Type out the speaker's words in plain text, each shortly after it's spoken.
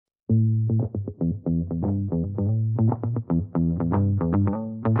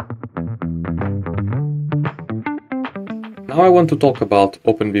Now I want to talk about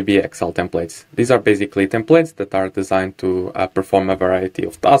OpenBB Excel templates. These are basically templates that are designed to perform a variety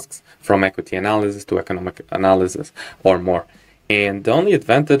of tasks, from equity analysis to economic analysis or more. And the only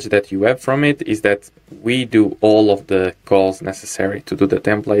advantage that you have from it is that we do all of the calls necessary to do the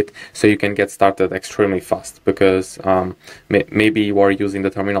template, so you can get started extremely fast, because maybe you are using the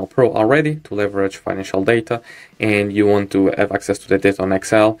Terminal Pro already to leverage financial data and you want to have access to the data on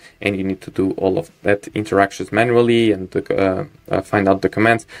Excel, and you need to do all of that interactions manually and find out the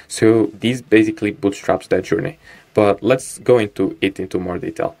commands. So this basically bootstraps that journey. But let's go into more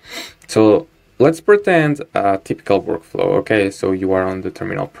detail. So let's pretend a typical workflow. Okay, so you are on the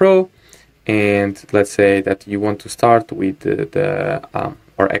Terminal Pro, and let's say that you want to start with the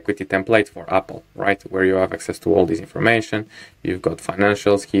equity template for Apple, right? Where you have access to all this information. You've got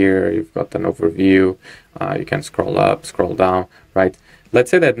financials here, you've got an overview, you can scroll up, scroll down, right?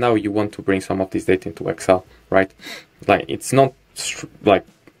 Let's say that now you want to bring some of this data into Excel, right? Like, it's not like,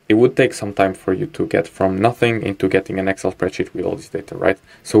 it would take some time for you to get from nothing into getting an Excel spreadsheet with all this data, right?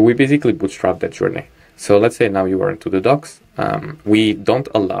 So we basically bootstrap that journey. So let's say now you are into the docs. We don't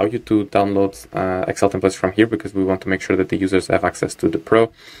allow you to download Excel templates from here, because we want to make sure that the users have access to the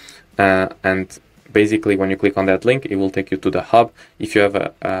Pro. And basically, when you click on that link, it will take you to the hub. If you have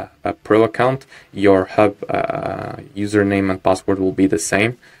a Pro account, your hub username and password will be the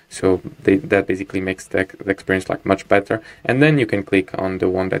same. So that basically makes the experience like much better. And then you can click on the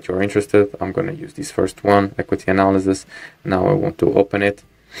one that you're interested. I'm going to use this first one, equity analysis. Now I want to open it.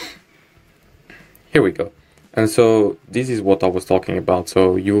 Here we go. And so this is what I was talking about.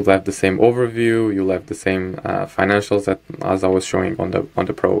 So you'll have the same overview, you'll have the same financials as I was showing on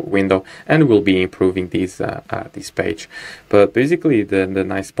the Pro window, and we'll be improving this page. But basically the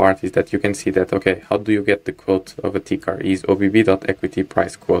nice part is that you can see that, okay, how do you get the quote of a ticker is OBB.equity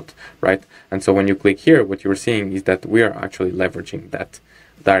price quote, right? And so when you click here, what you're seeing is that we are actually leveraging that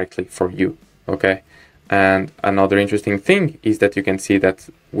directly for you, okay? And another interesting thing is that you can see that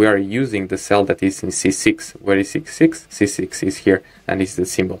we are using the cell that is in C6. Where is C6? C6 is here, and is the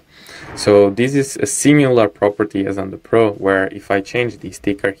symbol. So this is a similar property as on the Pro, where if I change the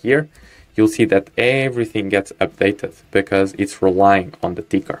ticker here, you'll see that everything gets updated because it's relying on the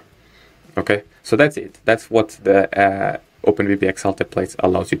ticker. Okay, so that's it. That's what the OpenBB Excel templates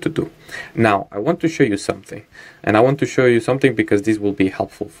allows you to do. Now, I want to show you something, and I want to show you something because this will be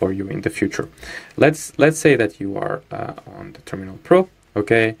helpful for you in the future. Let's say that you are on the Terminal Pro,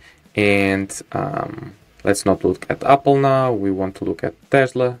 okay, and let's not look at Apple now. We want to look at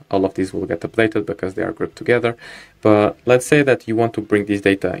Tesla. All of these will get updated because they are grouped together. But let's say that you want to bring this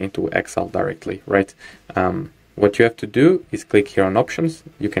data into Excel directly, right? What you have to do is click here on Options.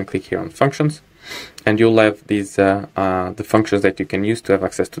 You can click here on Functions, and you'll have these the functions that you can use to have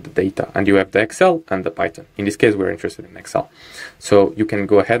access to the data. And you have the Excel and the Python. In this case, we're interested in Excel. So you can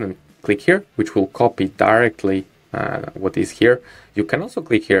go ahead and click here, which will copy directly what is here. You can also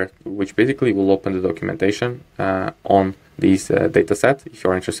click here, which basically will open the documentation on this data set if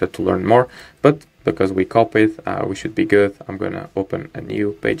you're interested to learn more. But because we copied, we should be good. I'm going to open a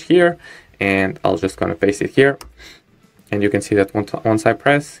new page here, and I'll just going to paste it here. And you can see that once I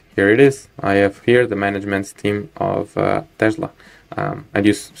press, here it is. I have here the management team of Tesla. And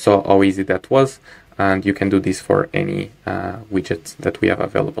you saw how easy that was. And you can do this for any widgets that we have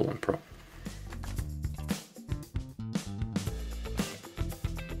available on Pro.